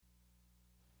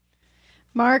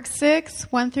Mark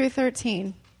 6, 1 through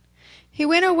 13. He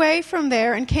went away from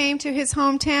there and came to his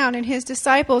hometown, and his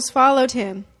disciples followed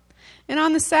him. And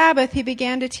on the Sabbath he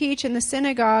began to teach in the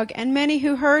synagogue, and many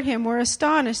who heard him were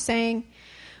astonished, saying,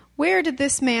 "Where did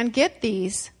this man get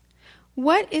these?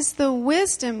 What is the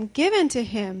wisdom given to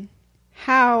him?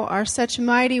 How are such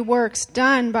mighty works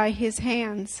done by his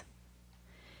hands?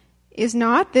 Is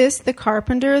not this the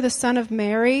carpenter, the son of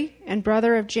Mary, and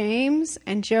brother of James,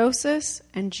 and Joseph,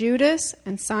 and Judas,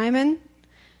 and Simon?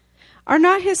 Are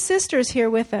not his sisters here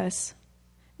with us?"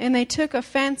 And they took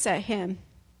offense at him.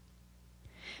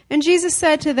 And Jesus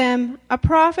said to them, "A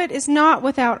prophet is not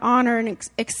without honor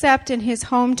except in his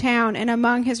hometown and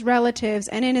among his relatives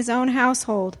and in his own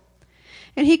household."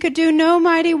 And he could do no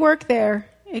mighty work there,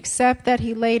 except that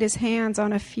he laid his hands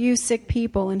on a few sick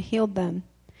people and healed them.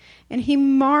 And he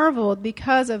marveled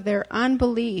because of their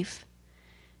unbelief.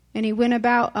 And he went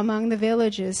about among the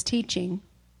villages teaching.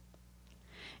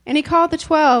 And he called the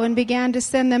 12 and began to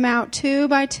send them out 2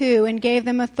 by 2 and gave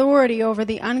them authority over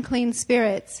the unclean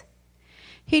spirits.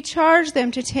 He charged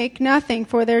them to take nothing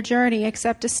for their journey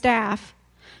except a staff,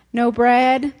 no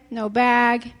bread, no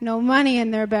bag, no money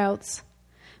in their belts,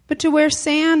 but to wear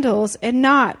sandals and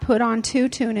not put on 2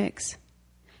 tunics.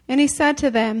 And he said to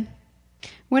them,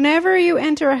 "Whenever you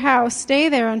enter a house, stay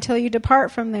there until you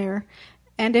depart from there.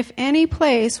 And if any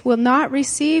place will not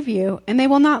receive you, and they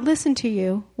will not listen to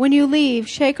you, when you leave,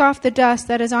 shake off the dust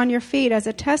that is on your feet as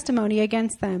a testimony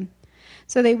against them."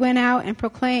 So they went out and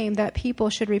proclaimed that people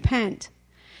should repent.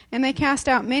 And they cast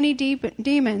out many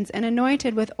demons and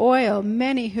anointed with oil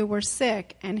many who were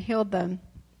sick and healed them.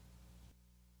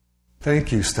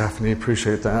 Thank you, Stephanie.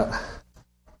 Appreciate that.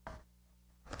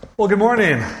 Well, good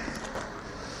morning.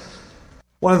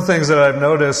 One of the things that I've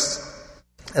noticed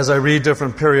as I read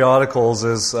different periodicals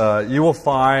is you will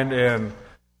find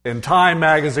in Time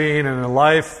magazine and in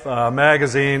Life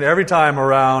magazine, every time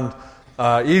around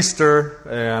Easter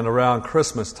and around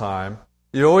Christmas time,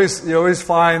 you always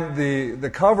find the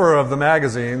cover of the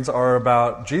magazines are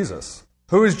about Jesus.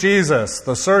 Who is Jesus?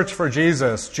 The search for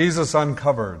Jesus. Jesus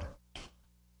uncovered.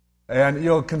 And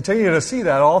you'll continue to see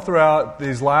that all throughout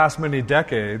these last many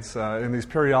decades in these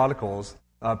periodicals.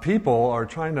 People are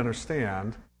trying to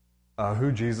understand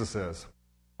who Jesus is.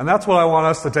 And that's what I want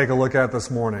us to take a look at this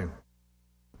morning,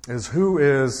 is who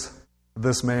is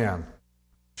this man,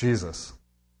 Jesus?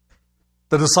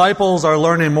 The disciples are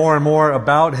learning more and more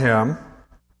about him.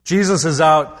 Jesus is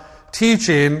out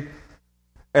teaching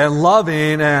and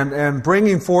loving and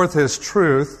bringing forth his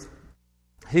truth.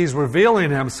 He's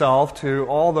revealing himself to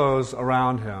all those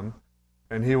around him,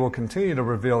 and he will continue to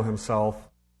reveal himself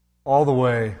all the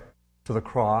way to the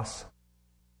cross.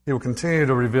 He will continue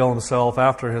to reveal himself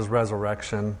after his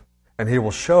resurrection, and he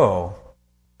will show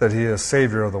that he is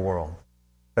Savior of the world,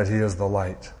 that he is the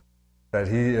light, that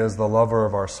he is the lover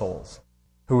of our souls.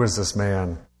 Who is this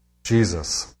man?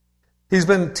 Jesus. He's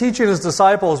been teaching his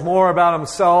disciples more about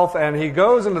himself, and he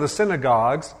goes into the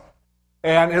synagogues,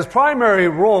 and his primary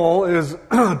role is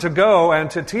to go and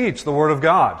to teach the Word of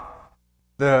God.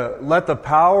 Let the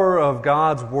power of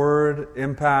God's Word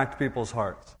impact people's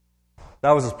hearts.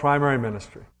 That was his primary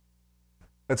ministry.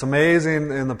 It's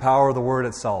amazing in the power of the Word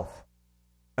itself.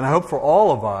 And I hope for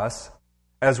all of us,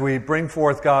 as we bring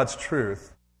forth God's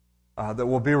truth, that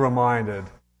we'll be reminded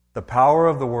the power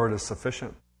of the Word is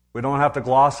sufficient. We don't have to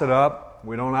gloss it up.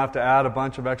 We don't have to add a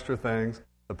bunch of extra things.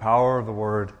 The power of the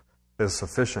Word is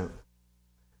sufficient.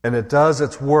 And it does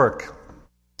its work.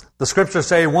 The Scriptures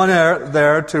say he went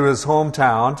there to his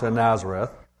hometown, to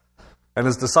Nazareth, and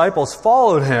his disciples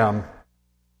followed him.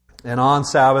 And on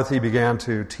Sabbath he began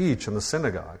to teach in the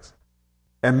synagogues.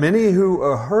 And many who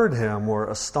heard him were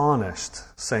astonished,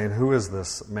 saying, "Who is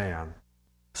this man?"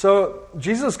 So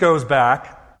Jesus goes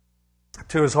back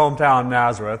to his hometown,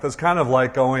 Nazareth. It's kind of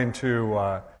like going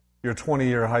to your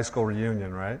 20-year high school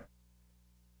reunion, right?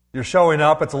 You're showing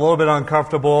up. It's a little bit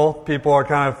uncomfortable. People are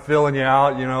kind of filling you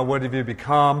out. You know, what have you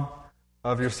become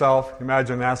of yourself?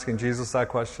 Imagine asking Jesus that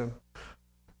question.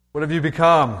 What have you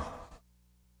become?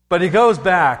 But he goes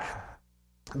back.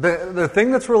 The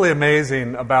thing that's really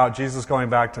amazing about Jesus going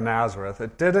back to Nazareth,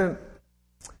 it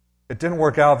didn't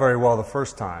work out very well the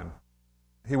first time.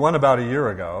 He went about a year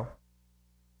ago,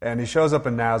 and he shows up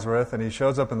in Nazareth, and he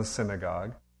shows up in the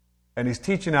synagogue, and he's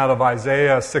teaching out of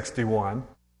Isaiah 61.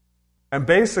 And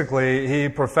basically, he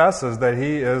professes that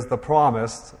he is the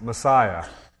promised Messiah.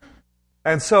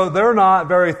 And so they're not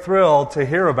very thrilled to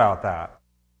hear about that.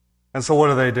 And so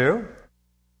what do?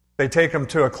 They take him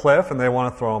to a cliff and they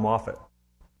want to throw him off it.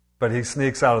 But he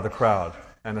sneaks out of the crowd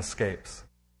and escapes.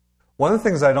 One of the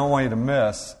things I don't want you to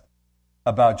miss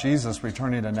about Jesus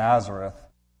returning to Nazareth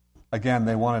again,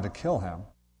 they wanted to kill him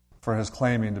for his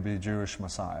claiming to be Jewish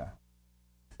Messiah,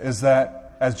 is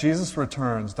that as Jesus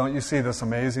returns, don't you see this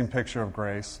amazing picture of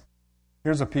grace?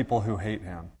 Here's a people who hate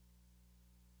him.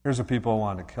 Here's a people who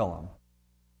wanted to kill him.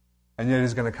 And yet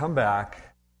he's going to come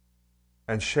back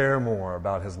and share more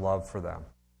about his love for them.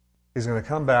 He's going to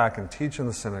come back and teach in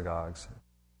the synagogues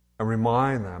and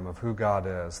remind them of who God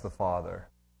is, the Father,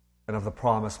 and of the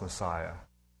promised Messiah.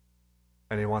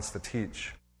 And he wants to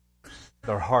teach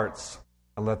their hearts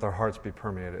and let their hearts be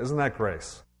permeated. Isn't that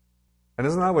grace? And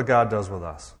isn't that what God does with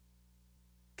us?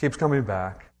 Keeps coming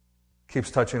back, keeps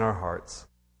touching our hearts.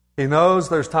 He knows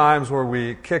there's times where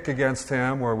we kick against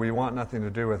him, where we want nothing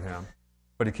to do with him,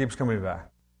 but he keeps coming back.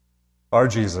 Our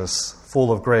Jesus,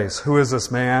 full of grace. Who is this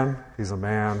man? He's a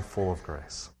man full of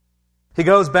grace. He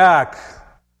goes back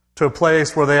to a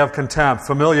place where they have contempt.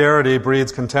 Familiarity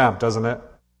breeds contempt, doesn't it?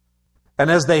 And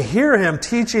as they hear him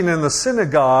teaching in the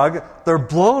synagogue, they're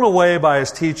blown away by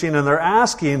his teaching, and they're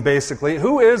asking, basically,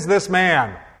 who is this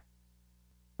man?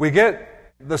 We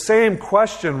get the same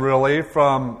question, really,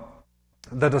 from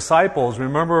the disciples.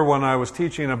 Remember when I was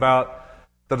teaching about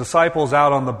the disciples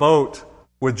out on the boat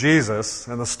with Jesus,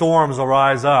 and the storms will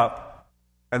rise up,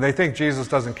 and they think Jesus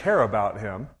doesn't care about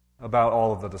him, about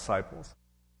all of the disciples.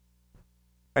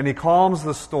 And he calms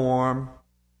the storm,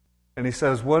 and he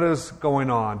says, what is going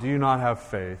on? Do you not have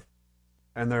faith?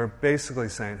 And they're basically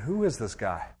saying, who is this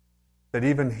guy? That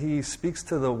even he speaks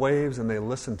to the waves and they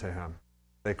listen to him.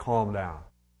 They calm down.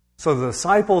 So the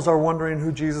disciples are wondering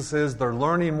who Jesus is. They're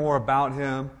learning more about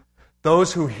him.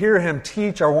 Those who hear him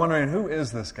teach are wondering, who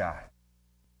is this guy?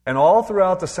 And all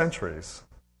throughout the centuries,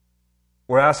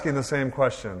 we're asking the same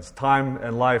questions. Time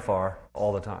and life are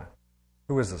all the time.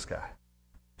 Who is this guy?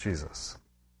 Jesus.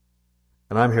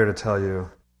 And I'm here to tell you,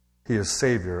 he is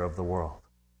Savior of the world.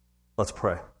 Let's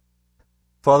pray.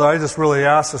 Father, I just really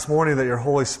ask this morning that your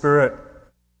Holy Spirit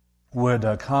would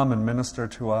come and minister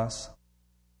to us.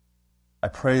 I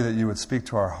pray that you would speak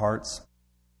to our hearts.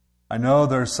 I know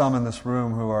there's some in this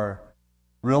room who are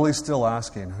really still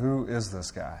asking, who is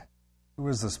this guy? Who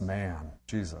is this man,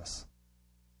 Jesus?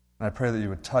 And I pray that you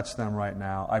would touch them right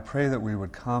now. I pray that we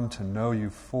would come to know you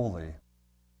fully,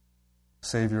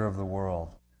 Savior of the world,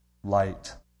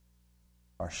 light,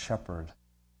 our shepherd.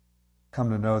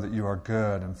 Come to know that you are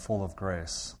good and full of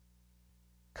grace.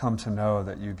 Come to know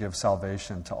that you give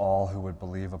salvation to all who would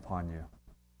believe upon you.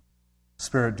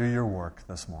 Spirit, do your work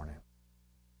this morning,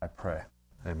 I pray.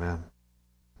 Amen.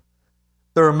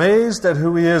 They're amazed at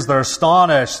who he is. They're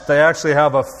astonished. They actually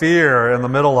have a fear in the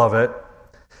middle of it.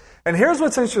 And here's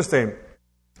what's interesting.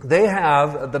 They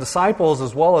have, the disciples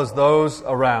as well as those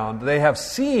around, they have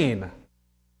seen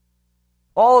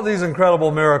all of these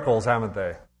incredible miracles, haven't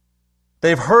they?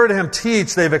 They've heard him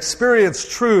teach. They've experienced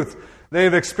truth.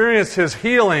 They've experienced his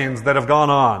healings that have gone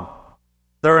on.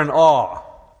 They're in awe.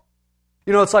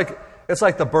 You know, it's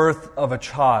like the birth of a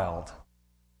child.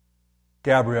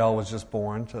 Gabrielle was just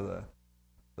born to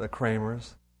the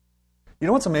Kramers. You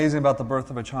know what's amazing about the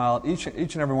birth of a child? Each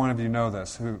and every one of you know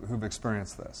this, who've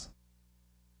experienced this.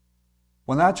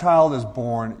 When that child is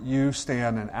born, you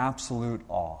stand in absolute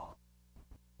awe.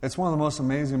 It's one of the most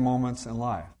amazing moments in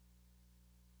life.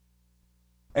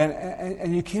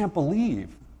 And you can't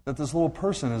believe that this little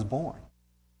person is born.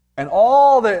 And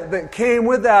all that came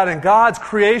with that and God's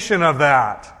creation of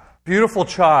that beautiful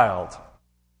child.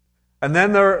 And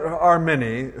then there are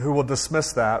many who will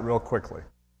dismiss that real quickly.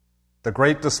 The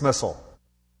great dismissal.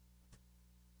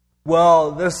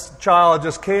 Well, this child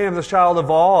just came, this child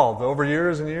evolved over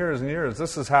years and years and years.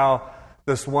 This is how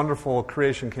this wonderful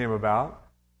creation came about.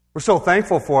 We're so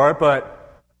thankful for it, but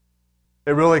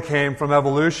it really came from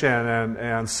evolution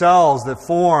and cells that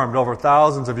formed over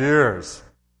thousands of years.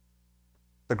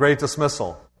 The great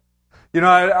dismissal. You know,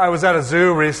 I was at a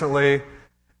zoo recently,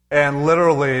 and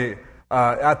literally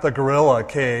at the gorilla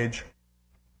cage,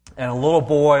 and a little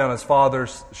boy on his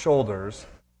father's shoulders,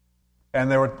 and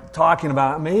they were talking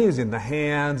about, amazing, the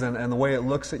hands and the way it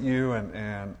looks at you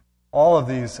and all of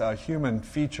these human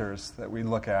features that we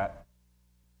look at.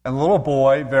 And the little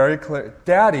boy, very clear,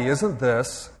 Daddy, isn't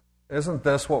this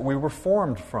what we were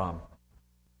formed from?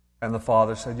 And the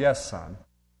father said, yes, son,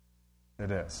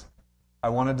 it is. I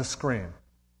wanted to scream.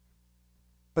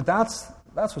 But that's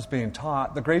what's being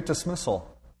taught, the great dismissal.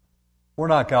 We're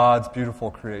not God's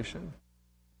beautiful creation.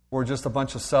 We're just a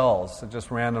bunch of cells that just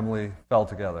randomly fell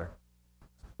together.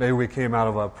 Maybe we came out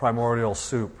of a primordial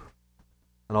soup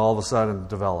and all of a sudden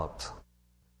developed.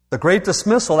 The great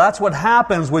dismissal, that's what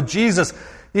happens with Jesus.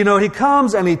 You know, he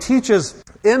comes and he teaches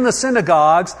in the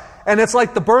synagogues, and it's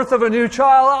like the birth of a new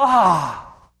child.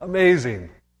 Amazing.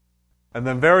 And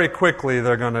then very quickly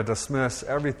they're going to dismiss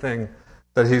everything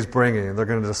that he's bringing. They're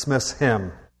going to dismiss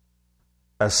him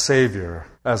as Savior,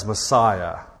 as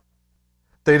Messiah.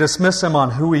 They dismiss him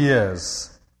on who he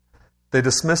is. They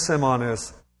dismiss him on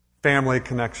his family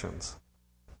connections.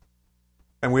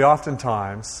 And we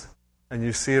oftentimes, and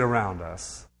you see it around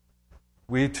us,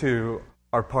 we too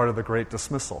are part of the great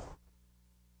dismissal.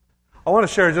 I want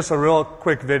to share just a real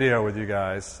quick video with you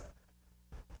guys.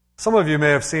 Some of you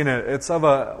may have seen it. It's of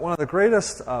one of the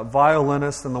greatest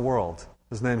violinists in the world.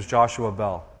 His name's Joshua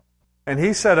Bell. And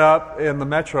he set up in the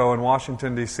Metro in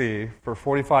Washington, D.C. for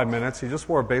 45 minutes. He just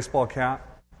wore a baseball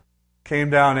cap, came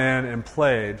down in and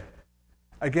played.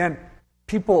 Again,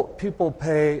 people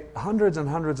pay hundreds and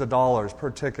hundreds of dollars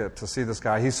per ticket to see this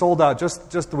guy. He sold out,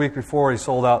 just the week before, he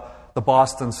sold out the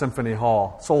Boston Symphony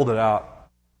Hall. Sold it out.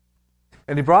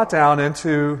 And he brought down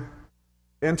into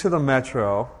the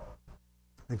Metro.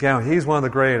 Again, he's one of the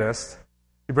greatest.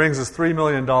 He brings his $3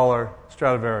 million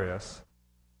Stradivarius.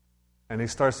 And he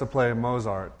starts to play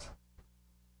Mozart.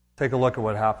 Take a look at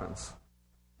what happens.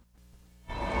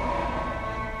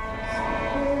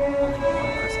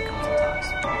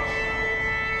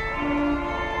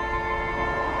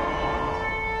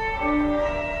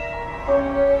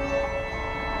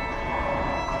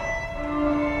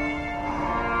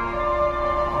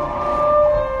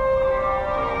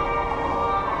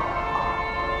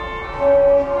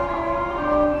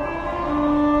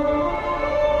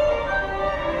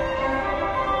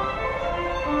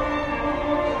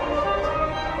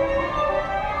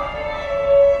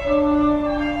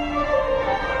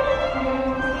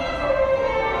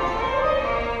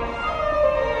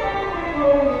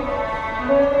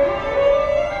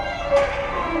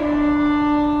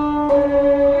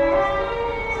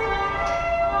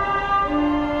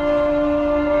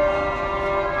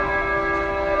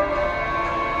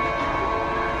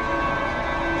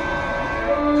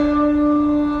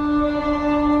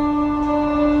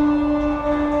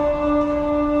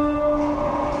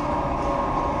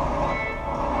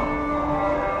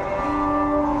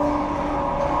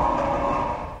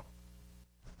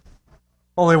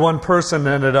 Only one person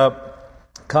ended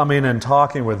up coming and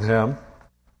talking with him.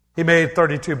 He made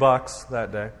 $32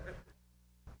 that day.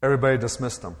 Everybody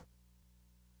dismissed him.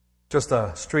 Just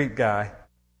a street guy,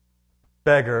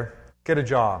 beggar, get a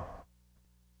job.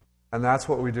 And that's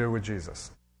what we do with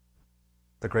Jesus,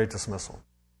 the great dismissal.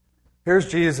 Here's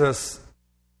Jesus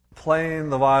playing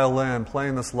the violin,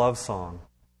 playing this love song,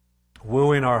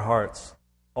 wooing our hearts,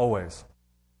 always.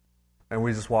 And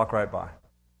we just walk right by.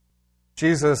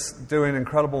 Jesus doing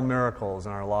incredible miracles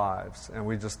in our lives, and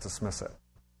we just dismiss it.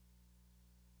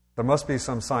 There must be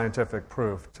some scientific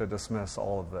proof to dismiss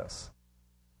all of this.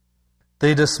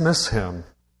 They dismiss him.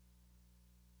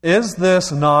 Is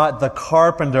this not the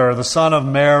carpenter, the son of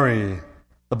Mary,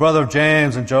 the brother of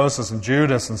James and Joseph and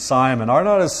Judas and Simon? Are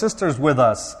not his sisters with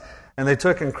us? And they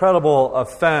took incredible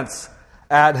offense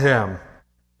at him.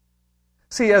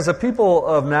 See, as the people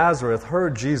of Nazareth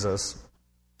heard Jesus,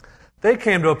 they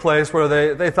came to a place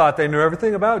where they thought they knew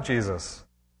everything about Jesus.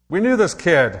 We knew this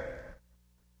kid.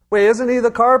 Wait, isn't he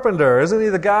the carpenter? Isn't he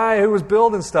the guy who was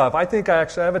building stuff? I think I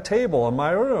actually have a table in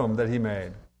my room that he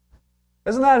made.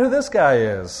 Isn't that who this guy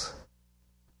is?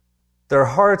 Their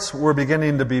hearts were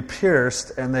beginning to be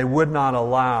pierced, and they would not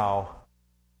allow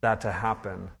that to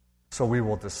happen. So we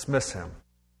will dismiss him.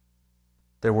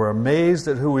 They were amazed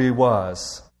at who he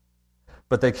was,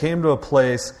 but they came to a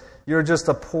place, you're just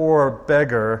a poor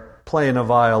beggar playing a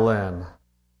violin.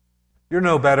 You're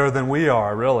no better than we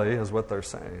are, really, is what they're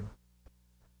saying.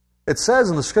 It says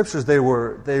in the Scriptures they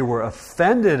were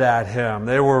offended at him.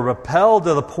 They were repelled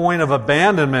to the point of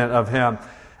abandonment of him.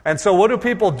 And so what do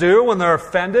people do when they're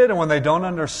offended and when they don't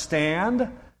understand?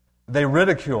 They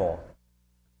ridicule.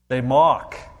 They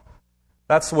mock.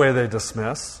 That's the way they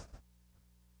dismiss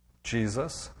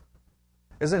Jesus.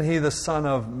 Isn't he the son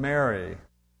of Mary?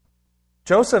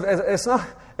 Joseph,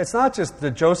 it's not just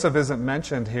that Joseph isn't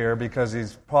mentioned here because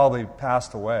he's probably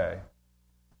passed away.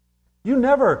 You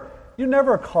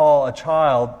never call a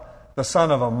child the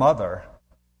son of a mother.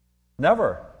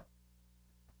 Never.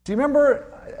 Do you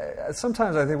remember,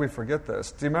 sometimes I think we forget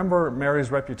this, do you remember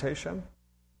Mary's reputation?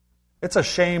 It's a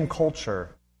shame culture.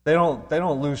 They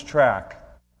don't lose track.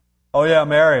 Oh yeah,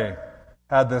 Mary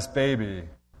had this baby.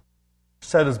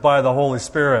 Said it's by the Holy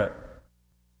Spirit.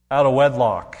 Out of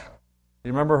wedlock. Do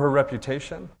you remember her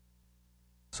reputation?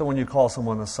 So when you call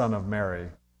someone the son of Mary,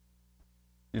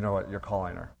 you know what you're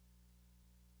calling her.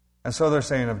 And so they're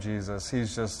saying of Jesus,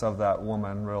 he's just of that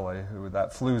woman, really, who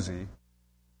that floozy,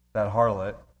 that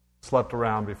harlot, slept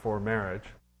around before marriage.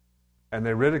 And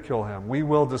they ridicule him. We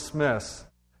will dismiss.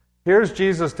 Here's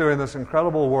Jesus doing this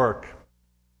incredible work.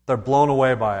 They're blown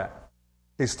away by it.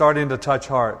 He's starting to touch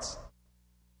hearts.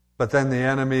 But then the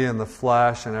enemy and the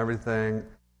flesh and everything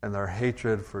and their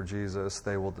hatred for Jesus,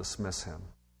 they will dismiss him.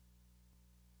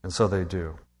 And so they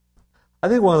do. I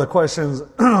think one of the questions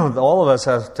that all of us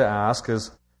have to ask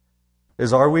is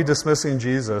are we dismissing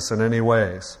Jesus in any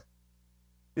ways?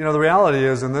 You know, the reality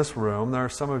is in this room, there are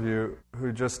some of you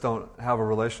who just don't have a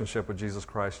relationship with Jesus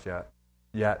Christ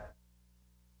yet.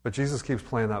 But Jesus keeps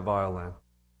playing that violin.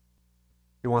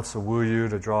 He wants to woo you,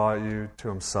 to draw you to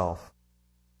himself.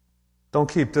 Don't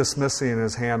keep dismissing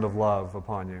his hand of love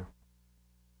upon you.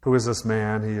 Who is this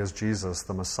man? He is Jesus,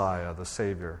 the Messiah, the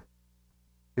Savior.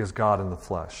 He is God in the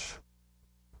flesh.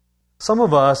 Some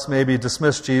of us maybe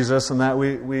dismiss Jesus in that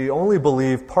we only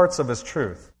believe parts of his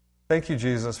truth. Thank you,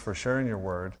 Jesus, for sharing your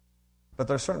word. But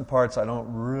there are certain parts I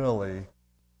don't really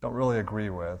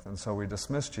agree with. And so we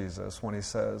dismiss Jesus when he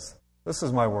says, this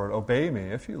is my word, obey me.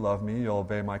 If you love me, you'll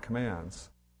obey my commands.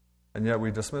 And yet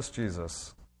we dismiss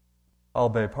Jesus. I'll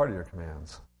obey part of your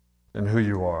commands and who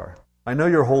you are. I know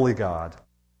you're holy God.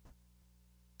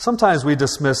 Sometimes we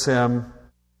dismiss him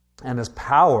and his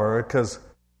power because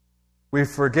we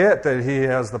forget that he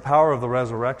has the power of the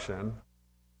resurrection.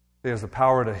 He has the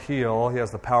power to heal. He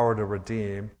has the power to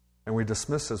redeem. And we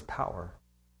dismiss his power.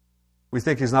 We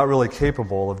think he's not really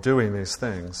capable of doing these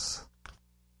things.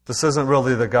 This isn't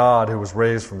really the God who was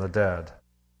raised from the dead.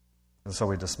 And so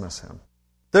we dismiss him.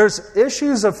 There's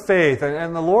issues of faith,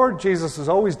 and the Lord Jesus is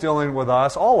always dealing with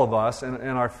us, all of us, in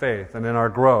our faith and in our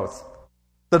growth.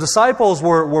 The disciples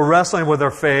were wrestling with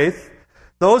their faith.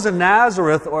 Those in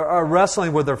Nazareth are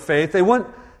wrestling with their faith. They wouldn't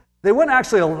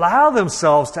actually allow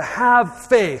themselves to have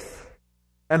faith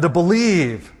and to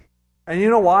believe. And you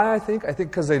know why, I think? I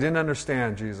think because they didn't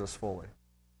understand Jesus fully.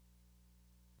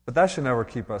 But that should never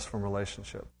keep us from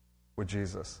relationship with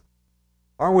Jesus.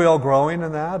 Aren't we all growing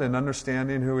in that and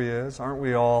understanding who he is? Aren't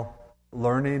we all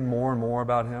learning more and more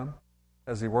about him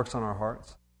as he works on our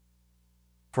hearts?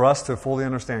 For us to fully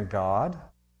understand God,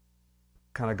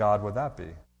 what kind of God would that be?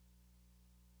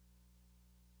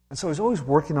 And so he's always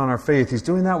working on our faith. He's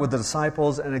doing that with the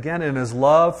disciples. And again, in his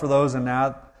love for those in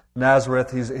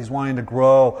Nazareth, he's wanting to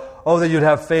grow. Oh, that you'd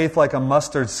have faith like a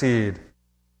mustard seed.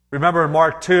 Remember in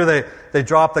Mark 2, they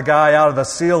dropped the guy out of the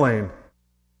ceiling.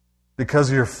 Because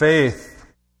of your faith,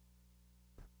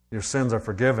 your sins are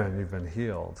forgiven. You've been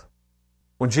healed.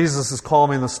 When Jesus is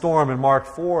calming the storm in Mark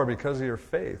 4, because of your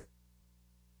faith.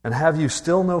 And have you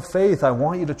still no faith? I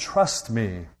want you to trust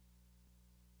me.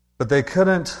 But they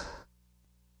couldn't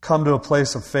come to a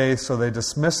place of faith, so they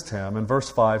dismissed him. And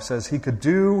verse 5 says, he could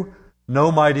do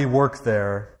no mighty work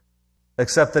there,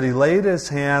 except that he laid his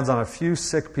hands on a few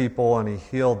sick people and he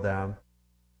healed them.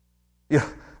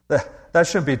 That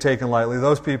shouldn't be taken lightly.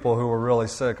 Those people who were really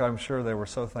sick, I'm sure they were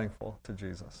so thankful to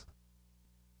Jesus.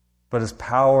 But his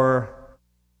power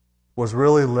was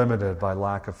really limited by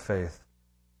lack of faith.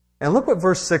 And look what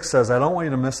verse 6 says. I don't want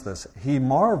you to miss this. He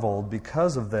marveled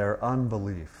because of their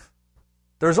unbelief.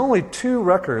 There's only 2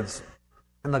 records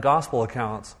in the gospel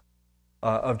accounts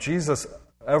of Jesus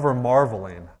ever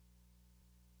marveling.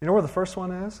 You know where the first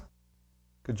one is?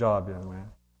 Good job, young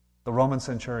man. The Roman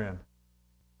centurion.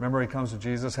 Remember, he comes to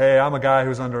Jesus. Hey, I'm a guy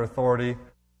who's under authority.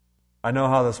 I know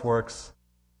how this works.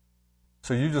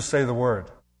 So you just say the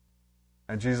word.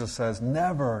 And Jesus says,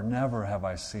 never, never have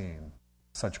I seen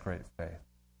such great faith.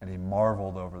 And he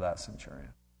marveled over that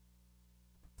centurion.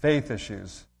 Faith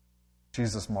issues,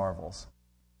 Jesus marvels.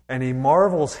 And he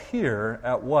marvels here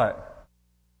at what?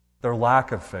 Their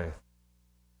lack of faith,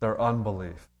 their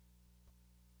unbelief.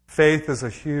 Faith is a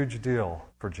huge deal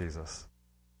for Jesus.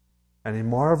 And he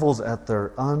marvels at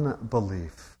their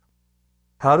unbelief.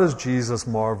 How does Jesus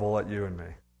marvel at you and me?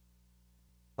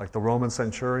 Like the Roman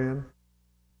centurion?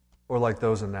 Or like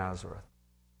those in Nazareth?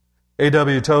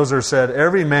 A.W. Tozer said,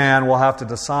 every man will have to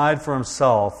decide for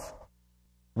himself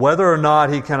whether or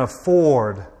not he can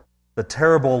afford the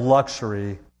terrible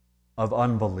luxury of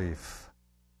unbelief.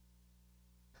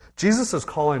 Jesus is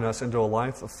calling us into a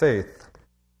life of faith,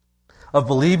 of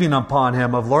believing upon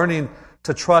him, of learning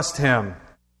to trust him,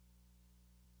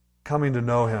 coming to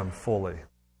know him fully.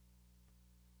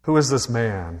 Who is this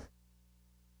man?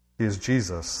 He is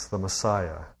Jesus, the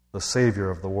Messiah, the Savior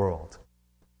of the world.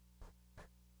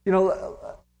 You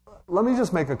know, let me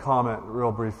just make a comment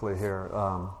real briefly here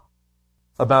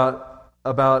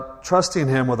about trusting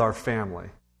him with our family,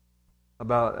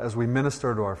 about as we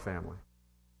minister to our family.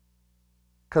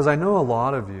 Because I know a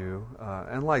lot of you,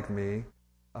 and like me,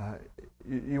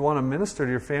 you want to minister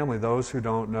to your family, those who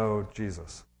don't know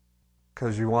Jesus.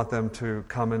 Because you want them to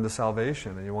come into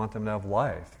salvation, and you want them to have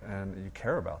life, and you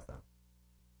care about them.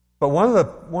 But one of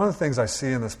the things I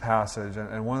see in this passage,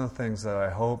 and one of the things that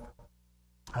I hope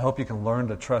I hope you can learn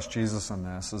to trust Jesus in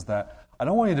this, is that I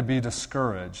don't want you to be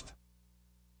discouraged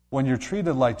when you're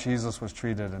treated like Jesus was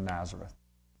treated in Nazareth,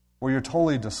 where you're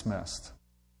totally dismissed.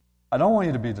 I don't want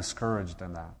you to be discouraged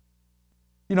in that.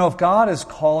 You know, if God is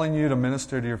calling you to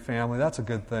minister to your family, that's a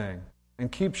good thing.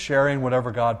 And keep sharing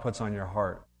whatever God puts on your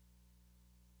heart.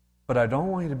 But I don't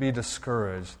want you to be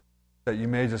discouraged that you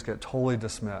may just get totally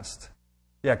dismissed.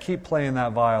 Yeah, keep playing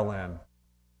that violin.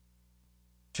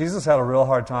 Jesus had a real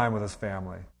hard time with his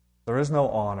family. There is no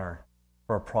honor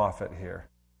for a prophet here.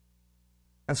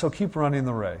 And so keep running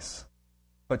the race.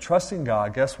 But trusting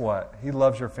God, guess what? He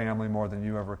loves your family more than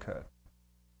you ever could.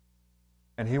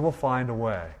 And He will find a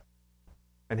way.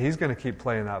 And He's going to keep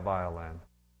playing that violin.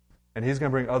 And He's going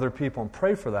to bring other people, and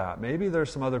pray for that. Maybe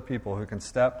there's some other people who can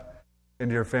step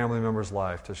into your family member's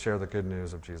life to share the good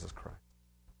news of Jesus Christ.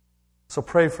 So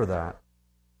pray for that.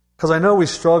 Because I know we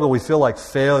struggle, we feel like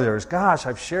failures. Gosh,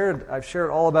 I've shared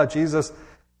all about Jesus,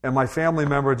 and my family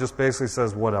member just basically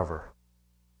says, whatever.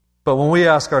 But when we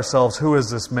ask ourselves, who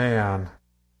is this man?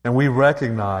 And we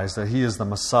recognize that He is the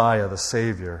Messiah, the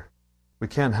Savior, we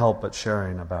can't help but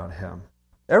sharing about Him.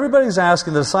 Everybody's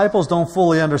asking, the disciples don't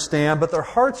fully understand, but their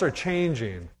hearts are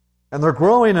changing. And they're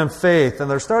growing in faith, and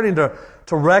they're starting to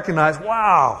recognize,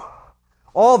 wow,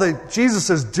 all that Jesus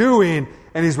is doing,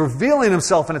 and He's revealing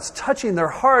Himself, and it's touching their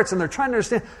hearts, and they're trying to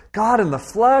understand God in the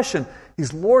flesh, and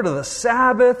He's Lord of the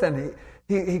Sabbath, and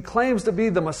He claims to be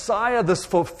the Messiah. This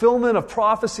fulfillment of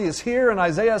prophecy is here in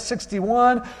Isaiah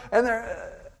 61, and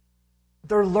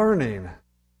they're learning.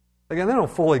 Again, they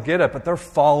don't fully get it, but they're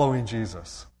following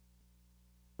Jesus.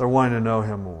 They're wanting to know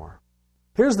Him more.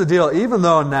 Here's the deal. Even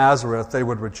though in Nazareth they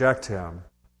would reject Him,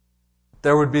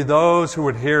 there would be those who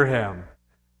would hear Him,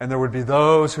 and there would be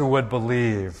those who would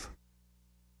believe,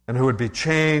 and who would be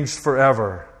changed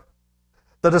forever.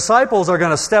 The disciples are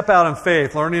going to step out in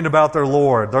faith, learning about their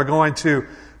Lord. They're going to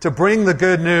bring the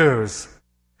good news.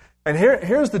 And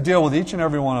here's the deal with each and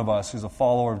every one of us who's a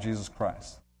follower of Jesus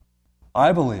Christ.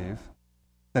 I believe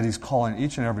that He's calling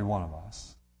each and every one of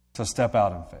us to step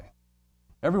out in faith.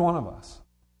 Every one of us.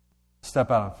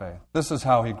 Step out in faith. This is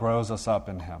how He grows us up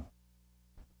in Him.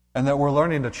 And that we're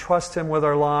learning to trust Him with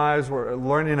our lives. We're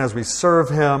learning as we serve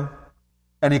Him.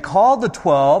 And He called the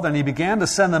 12, and He began to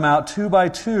send them out 2 by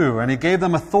 2, and He gave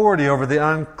them authority over the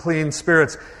unclean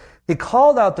spirits. He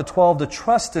called out the 12 to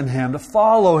trust in Him, to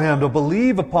follow Him, to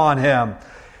believe upon Him.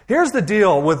 Here's the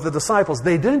deal with the disciples.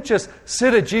 They didn't just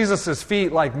sit at Jesus'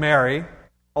 feet like Mary,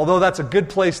 although that's a good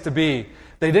place to be.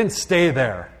 They didn't stay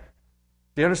there.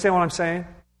 Do you understand what I'm saying?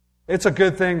 It's a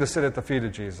good thing to sit at the feet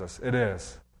of Jesus. It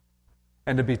is.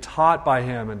 And to be taught by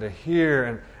Him, and to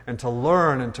hear, and to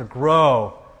learn, and to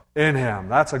grow in Him.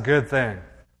 That's a good thing.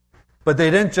 But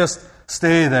they didn't just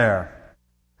stay there.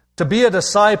 To be a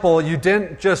disciple, you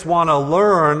didn't just want to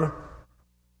learn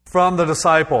from the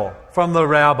disciple, from the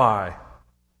rabbi.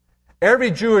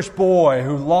 Every Jewish boy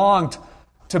who longed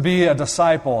to be a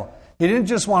disciple, he didn't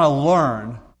just want to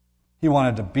learn, he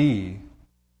wanted to be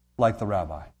like the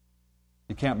rabbi.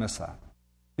 You can't miss that.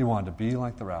 He wanted to be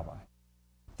like the rabbi.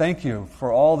 Thank you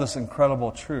for all this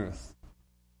incredible truth.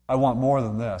 I want more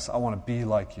than this. I want to be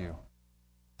like you.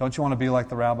 Don't you want to be like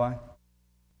the rabbi?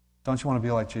 Don't you want to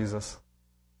be like Jesus?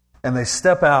 And they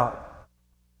step out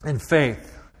in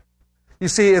faith. You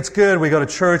see, it's good. We go to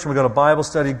church and we go to Bible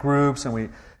study groups and we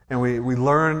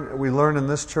learn in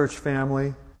this church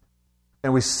family,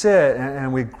 and we sit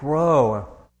and we grow.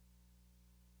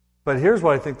 But here's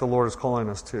what I think the Lord is calling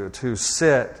us to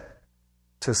sit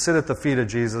at the feet of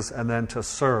Jesus, and then to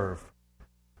serve,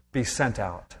 be sent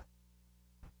out.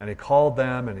 And He called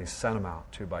them and He sent them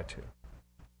out 2 by 2.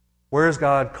 Where is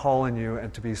God calling you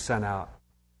and to be sent out?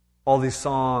 All these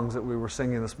songs that we were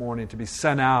singing this morning, to be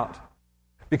sent out.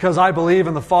 Because I believe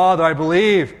in the Father, I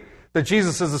believe that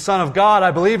Jesus is the Son of God,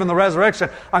 I believe in the resurrection,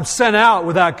 I'm sent out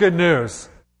with that good news.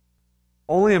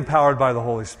 Only empowered by the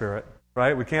Holy Spirit,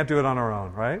 right? We can't do it on our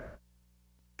own, right?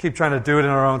 Keep trying to do it in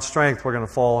our own strength, we're going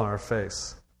to fall on our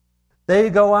face. They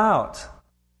go out,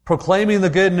 proclaiming the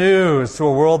good news to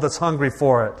a world that's hungry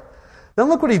for it. Then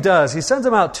look what He does. He sends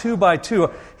them out 2 by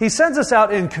 2. He sends us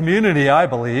out in community, I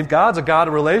believe. God's a God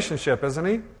of relationship, isn't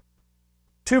He?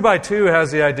 2 by 2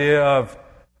 has the idea of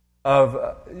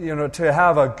to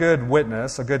have a good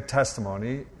witness, a good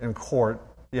testimony in court,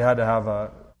 you had to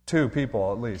have 2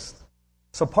 people at least.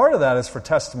 So part of that is for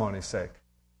testimony's sake.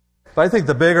 But I think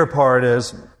the bigger part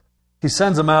is He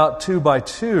sends them out 2 by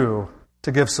 2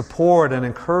 to give support and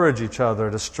encourage each other,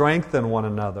 to strengthen one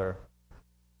another.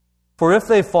 For if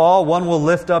they fall, one will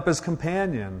lift up his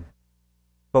companion.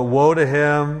 But woe to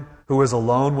him who is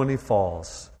alone when he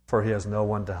falls, for he has no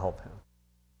one to help him.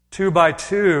 2 by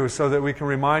 2 so that we can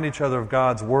remind each other of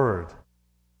God's Word.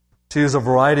 To use a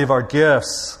variety of our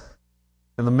gifts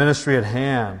in the ministry at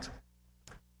hand.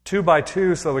 2 by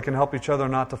 2 so we can help each other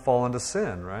not to fall into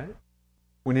sin, right?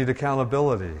 We need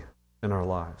accountability in our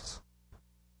lives.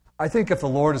 I think if the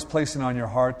Lord is placing on your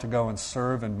heart to go and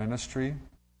serve in ministry,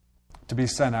 to be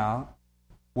sent out,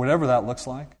 whatever that looks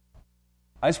like,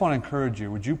 I just want to encourage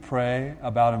you, would you pray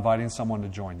about inviting someone to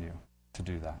join you to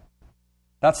do that?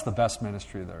 That's the best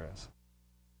ministry there is.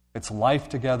 It's life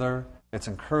together, it's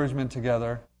encouragement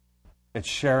together, it's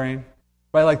sharing.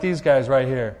 Right, like these guys right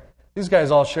here. These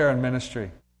guys all share in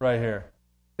ministry right here.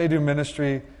 They do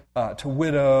ministry to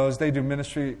widows. They do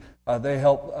ministry, they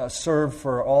help serve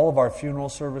for all of our funeral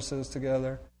services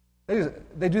together.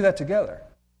 They do that together.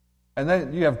 And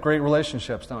then you have great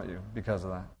relationships, don't you, because of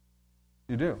that?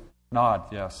 You do. Nod,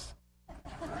 yes.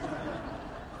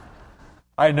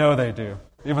 I know they do,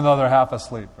 even though they're half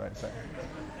asleep right there.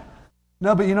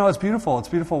 No, but it's beautiful. It's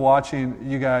beautiful watching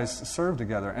you guys serve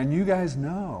together. And you guys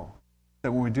know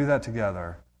that when we do that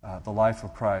together, the life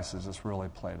of Christ is just really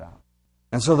played out.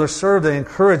 And so they're served, they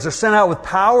encourage, they're sent out with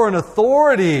power and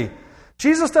authority.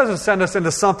 Jesus doesn't send us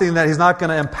into something that He's not going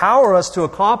to empower us to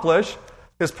accomplish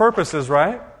His purposes,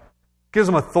 right? Gives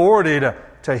them authority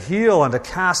to heal and to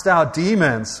cast out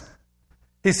demons.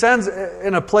 He sends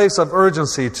in a place of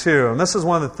urgency too. And this is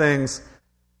one of the things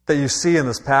that you see in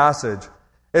this passage.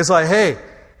 It's like, hey,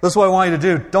 this is what I want you to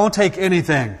do. Don't take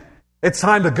anything. It's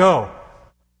time to go.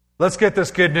 Let's get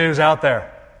this good news out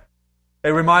there. It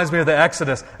reminds me of the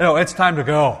Exodus. It's time to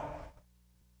go.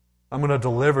 I'm going to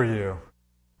deliver you.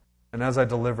 And as I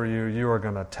deliver you, you are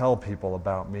going to tell people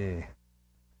about me.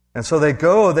 And so they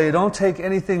go. They don't take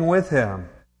anything with Him.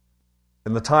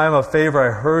 In the time of favor,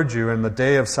 I heard you. In the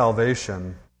day of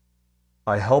salvation,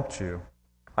 I helped you.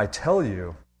 I tell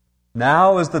you,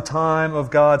 now is the time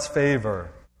of God's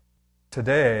favor.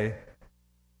 Today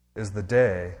is the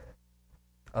day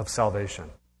of salvation.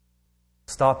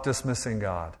 Stop dismissing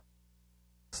God.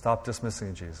 Stop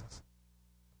dismissing Jesus.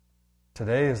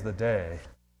 Today is the day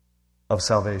of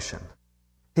salvation.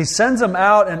 He sends them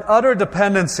out in utter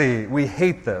dependency. We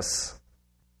hate this.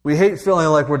 We hate feeling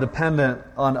like we're dependent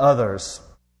on others.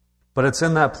 But it's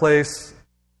in that place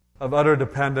of utter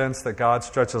dependence that God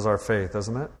stretches our faith,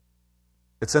 isn't it?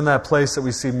 It's in that place that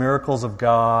we see miracles of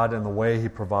God and the way He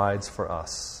provides for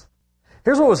us.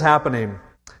 Here's what was happening.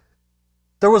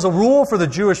 There was a rule for the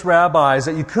Jewish rabbis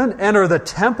that you couldn't enter the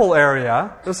temple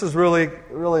area. This is really,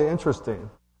 really interesting.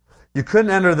 You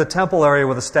couldn't enter the temple area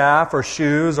with a staff or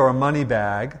shoes or a money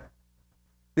bag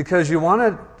because you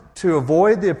wanted to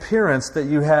avoid the appearance that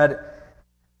you had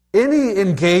any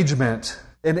engagement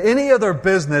in any other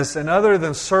business and other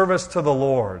than service to the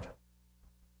Lord.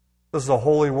 This is a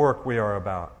holy work we are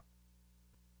about.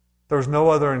 There's no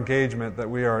other engagement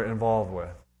that we are involved with.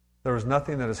 There is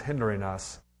nothing that is hindering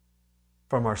us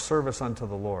from our service unto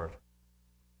the Lord.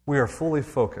 We are fully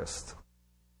focused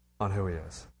on who He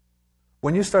is.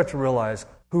 When you start to realize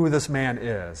who this man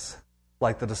is,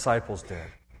 like the disciples did,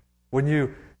 when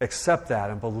you accept that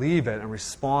and believe it and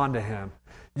respond to Him,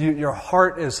 your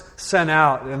heart is sent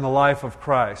out in the life of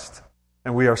Christ,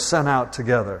 and we are sent out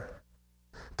together.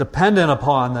 Dependent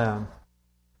upon them.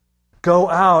 Go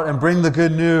out and bring the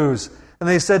good news. And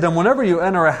they said to him, whenever you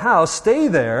enter a house, stay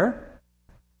there,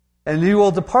 and you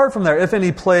will depart from there. If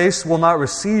any place will not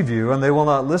receive you, and they will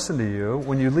not listen to you,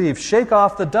 when you leave, shake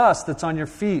off the dust that's on your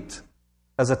feet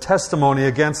as a testimony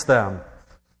against them.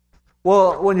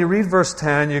 Well, when you read verse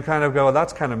 10, you kind of go,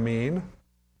 that's kind of mean.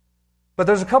 But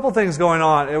there's a couple things going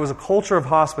on. It was a culture of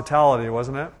hospitality,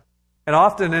 wasn't it? And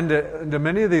often into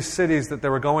many of these cities that they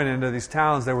were going into, these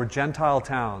towns, they were Gentile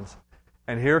towns.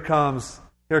 And here comes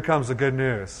the good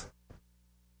news.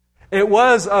 It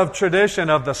was of tradition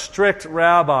of the strict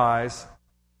rabbis,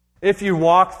 if you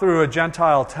walked through a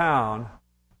Gentile town,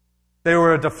 they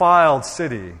were a defiled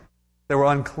city. They were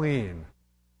unclean.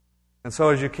 And so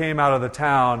as you came out of the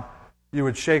town, you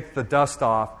would shake the dust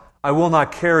off. I will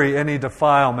not carry any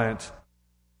defilement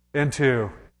into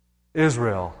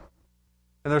Israel.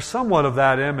 And there's somewhat of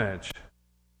that image.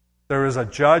 There is a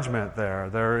judgment there.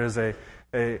 There is a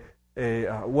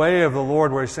way of the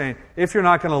Lord where He's saying, if you're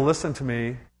not going to listen to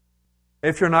me,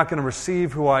 if you're not going to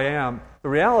receive who I am, the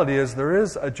reality is there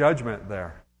is a judgment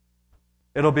there.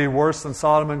 It'll be worse than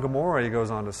Sodom and Gomorrah, He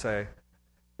goes on to say.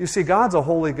 You see, God's a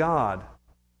holy God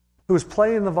who's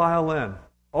playing the violin,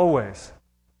 always,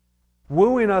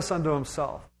 wooing us unto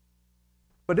Himself.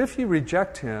 But if you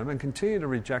reject Him and continue to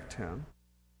reject Him,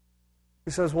 He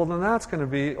says, well, then that's going to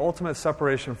be ultimate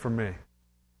separation from me.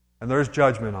 And there's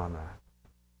judgment on that.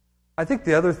 I think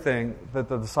the other thing that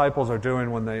the disciples are doing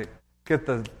when they get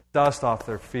the dust off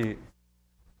their feet.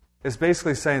 It's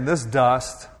basically saying this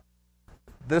dust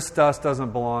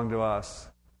doesn't belong to us.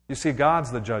 You see,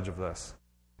 God's the judge of this.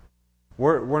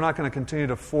 We're not going to continue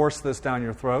to force this down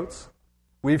your throats.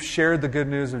 We've shared the good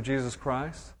news of Jesus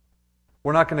Christ.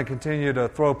 We're not going to continue to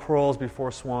throw pearls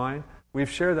before swine. We've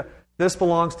shared that. This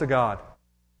belongs to God.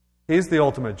 He's the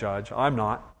ultimate judge. I'm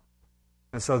not.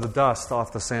 And so the dust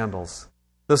off the sandals.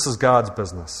 This is God's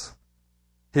business.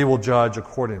 He will judge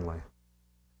accordingly.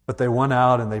 But they went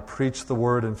out and they preached the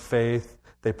word in faith.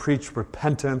 They preached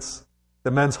repentance.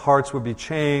 The men's hearts would be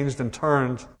changed and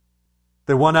turned.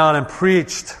 They went out and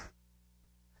preached.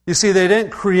 You see, they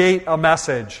didn't create a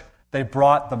message. They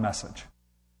brought the message.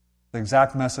 The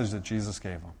exact message that Jesus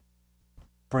gave them.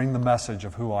 Bring the message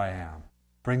of who I am.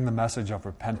 Bring the message of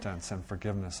repentance and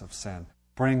forgiveness of sin.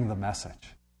 Bring the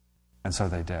message. And so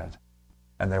they did.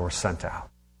 And they were sent out.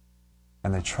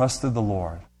 And they trusted the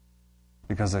Lord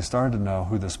because they started to know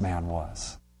who this man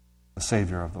was, the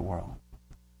Savior of the world.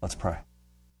 Let's pray.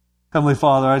 Heavenly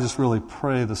Father, I just really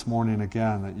pray this morning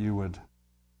again that you would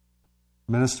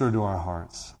minister to our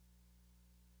hearts.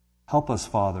 Help us,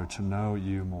 Father, to know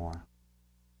you more.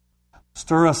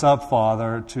 Stir us up,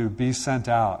 Father, to be sent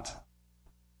out.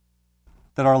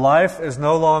 That our life is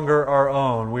no longer our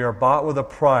own. We are bought with a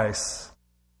price.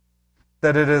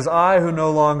 That it is I who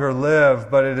no longer live,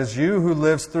 but it is you who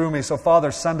lives through me. So,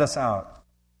 Father, send us out,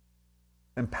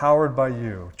 empowered by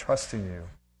you, trusting you,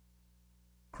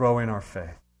 growing our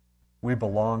faith. We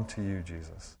belong to you,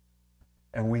 Jesus.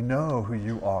 And we know who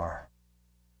you are.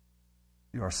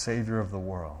 You are Savior of the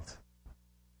world.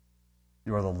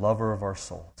 You are the lover of our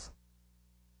souls.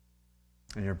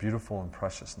 In your beautiful and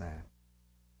precious name,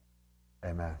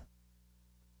 amen.